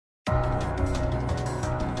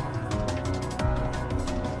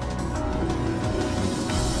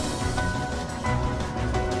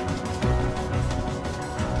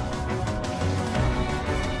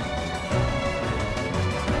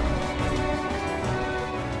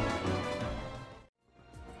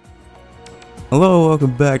Hello,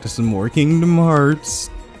 welcome back to some more Kingdom Hearts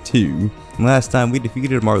 2. Last time we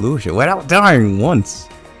defeated Marluxia without dying once.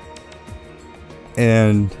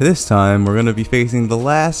 And this time we're going to be facing the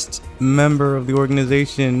last member of the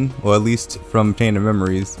organization, or at least from Chain of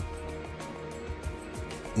Memories.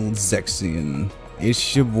 Zexion.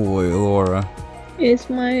 It's your boy, Laura. It's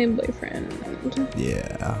my boyfriend.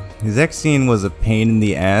 Yeah. Zexion was a pain in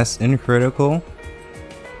the ass in Critical,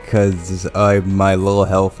 because my low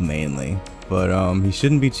health mainly. But he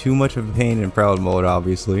shouldn't be too much of a pain in Proud Mode,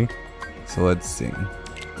 obviously. So let's see.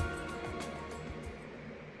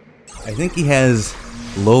 I think he has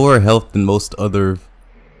lower health than most other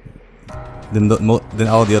than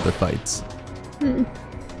all the other fights.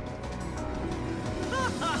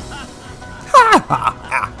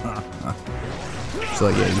 So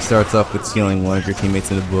yeah, he starts off with stealing one of your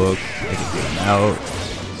teammates in the book. I can get him out.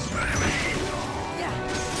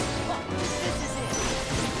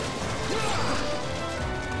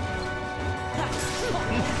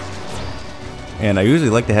 And I usually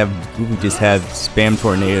like to have Goofy just have spam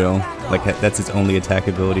tornado, like that's its only attack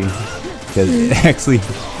ability, because it actually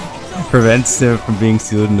prevents him from being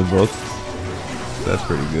sealed in the book. So that's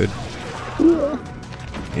pretty good.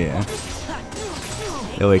 Yeah.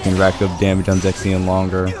 That way he can rack up damage on Zexion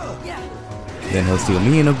longer. Then he'll steal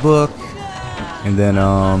me in a book, and then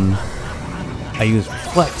I use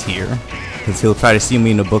Reflect here, because he'll try to steal me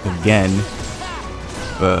in a book again,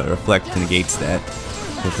 but Reflect negates that,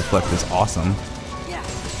 because Reflect is awesome.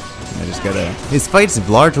 I just gotta. His fight's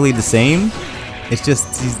largely the same. It's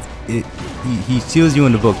just he steals you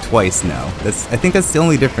in the book twice now. I think that's the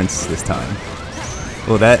only difference this time.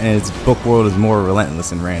 Well, that and his book world is more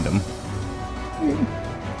relentless and random.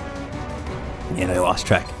 And I lost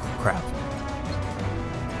track. Crap.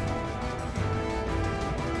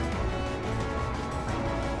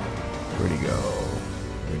 Where'd he go?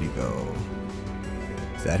 Where'd he go?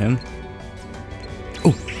 Is that him?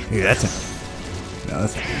 Oh, yeah, that's him. No,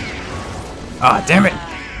 that's him. Ah, damn it!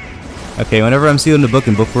 Okay, whenever I'm sealed in the book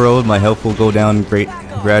and book world, my health will go down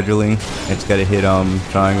gradually. I just gotta hit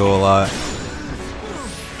triangle a lot.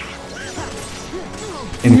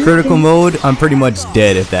 In critical mode, I'm pretty much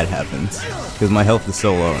dead if that happens, because my health is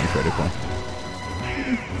so low in critical.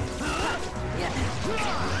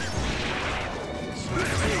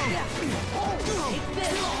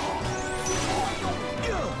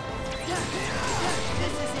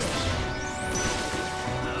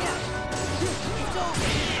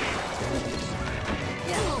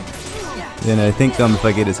 Then I think if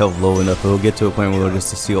I get his health low enough, he'll get to a point where he'll just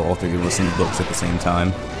seal all three of us in the books at the same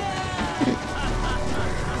time.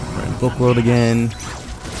 We're in book world again.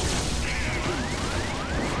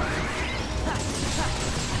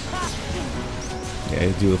 Yeah,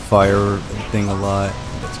 I do a fire thing a lot.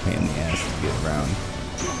 That's a pain in the ass to get around.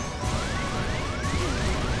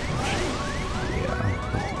 Yeah,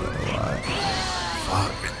 I do that a lot.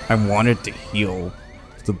 Fuck, I wanted to heal.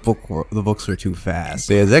 The books were too fast.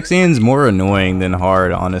 So yeah, Zexion's more annoying than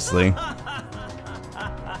hard, honestly.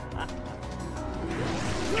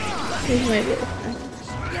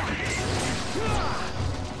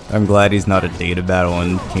 I'm glad he's not a data battle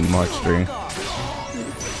in Kingdom Hearts 3.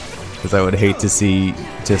 Because I would hate to see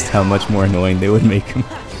just how much more annoying they would make him.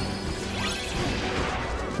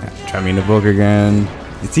 Try me in the book again.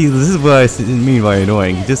 See, this is what I mean by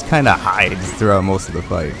annoying. He just kind of hides throughout most of the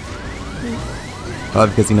fight.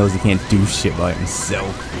 Probably because he knows he can't do shit by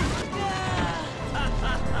himself.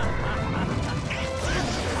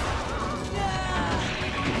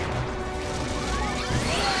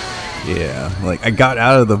 Yeah, like I got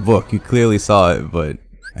out of the book, you clearly saw it, but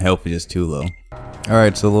my health is just too low.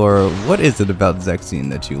 Alright, so Laura, what is it about Zexion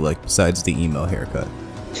that you like besides the emo haircut?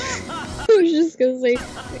 I was just gonna say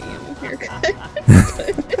the emo haircut.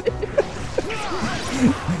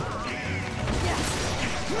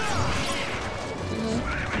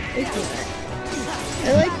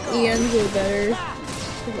 I like Ianzo better,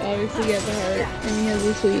 because obviously he has a heart, and he has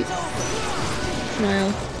a sweet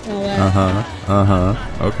smile, and all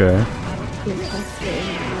that. Okay.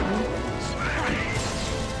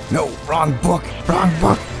 No, wrong book,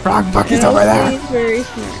 he's over there! He's very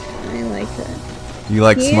smart, and I like that. You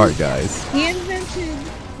like smart guys. He invented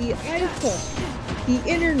the iPhone, the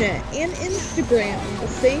internet, and Instagram the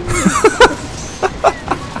same week.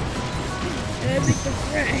 And I think that's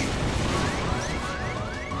right.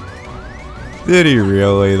 Did he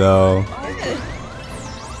really though? Yeah.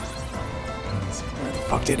 Where the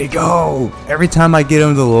fuck did he go? Every time I get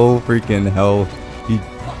him to low freaking hell, you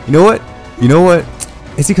know what?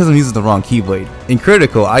 It's because I'm using the wrong Keyblade. In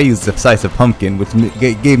critical, I used Decisive Pumpkin, which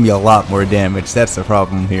gave me a lot more damage. That's the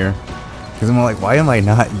problem here. Because I'm like, why am I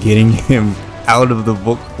not getting him out of the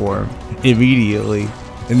book form immediately.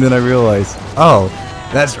 And then I realized, oh,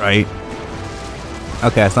 that's right.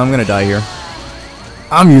 Okay, so I'm gonna die here.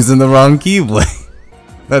 I'm using the wrong Keyblade.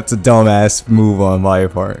 That's a dumbass move on my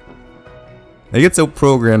part. I get so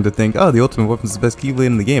programmed to think, oh, the ultimate weapon's the best Keyblade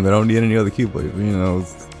in the game. I don't need any other Keyblade. You know,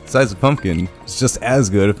 size of pumpkin, it's just as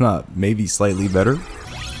good, if not maybe slightly better.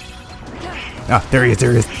 Ah, there he is,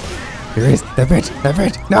 there he is. There he is. That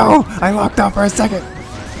bitch. No! I locked off for a second.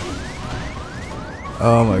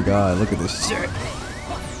 Oh my god, look at this shit.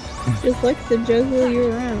 Just likes to juggle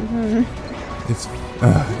you around, huh?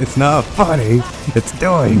 It's not funny. It's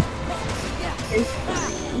doing.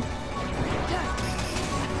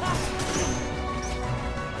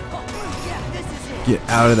 Get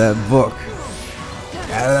out of that book.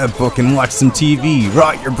 Out of that book and watch some TV.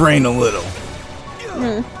 Rot your brain a little.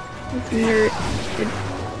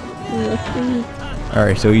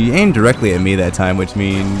 Alright, so you aimed directly at me that time, which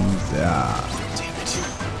means... damn it.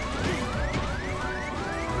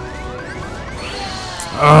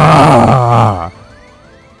 Ah!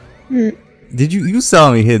 Did you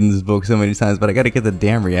saw me hitting this book so many times, but I gotta get the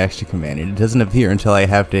damn reaction command, and it doesn't appear until I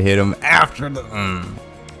have to hit him after the...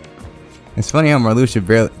 It's funny how Marluxia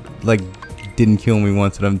barely, didn't kill me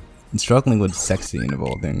once, and I'm struggling with sexy of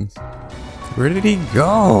all things. Where did he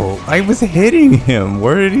go? I was hitting him.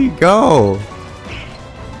 Where did he go?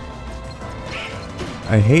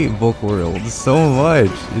 I hate Book World so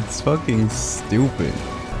much. It's fucking stupid.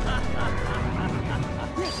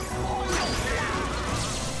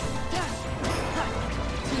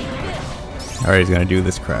 Alright, he's gonna do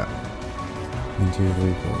this crap. 1, 2,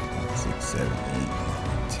 3, 4, 5, 6, 7, 8,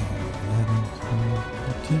 9, 10, 11, 12,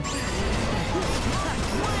 13.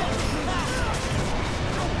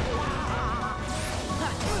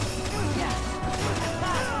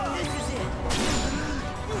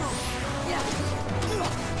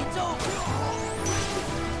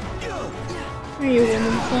 Are you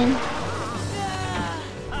woman's son?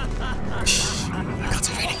 I'm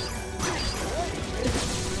concentrating.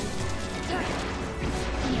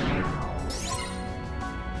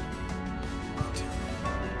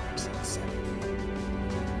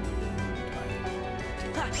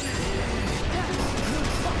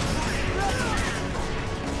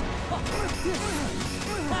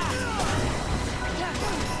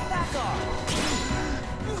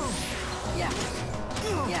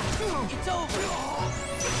 It's over.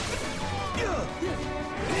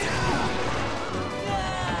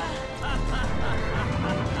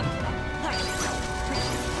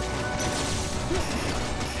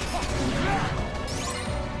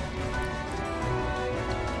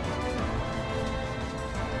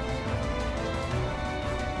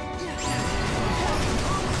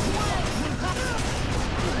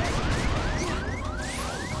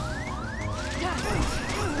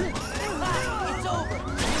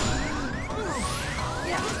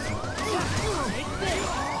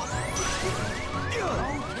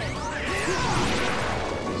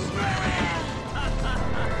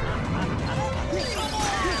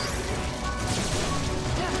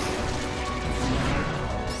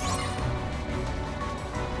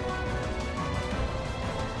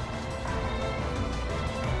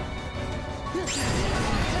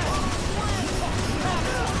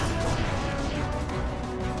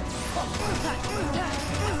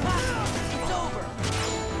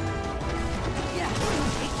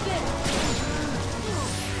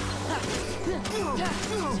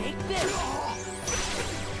 Take this!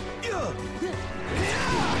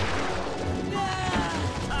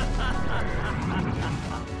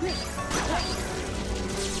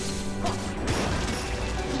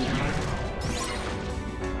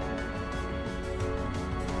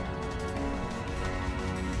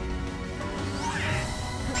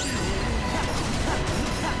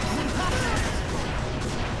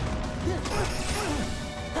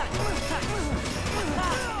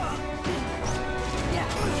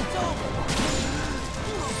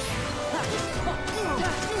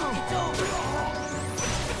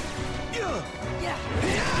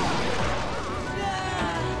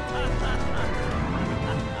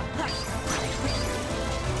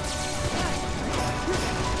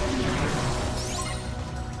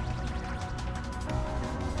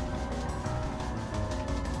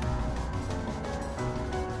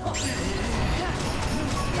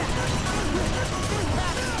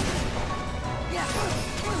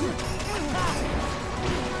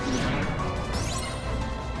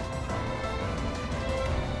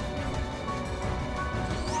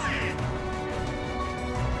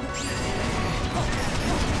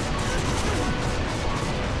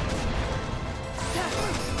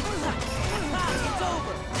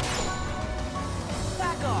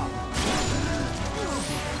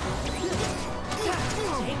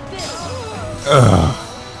 Ugh.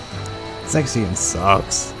 Zexion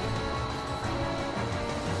sucks.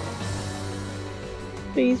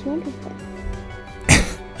 But he's wonderful.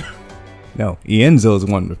 No, Ienzo's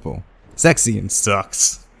wonderful. Zexion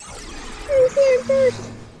sucks. Who's there first?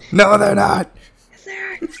 No, they're not. Is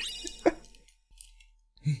there?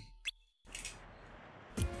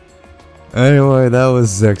 Anyway, that was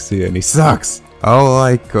Zexion. He sucks. I don't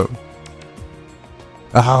like him.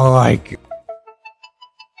 I don't like him.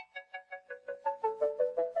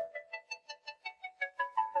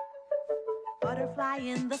 Butterfly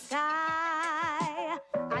in the sky.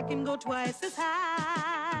 I can go twice as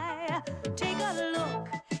high. Take a look.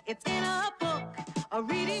 It's in a book. A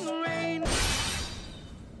reading rain.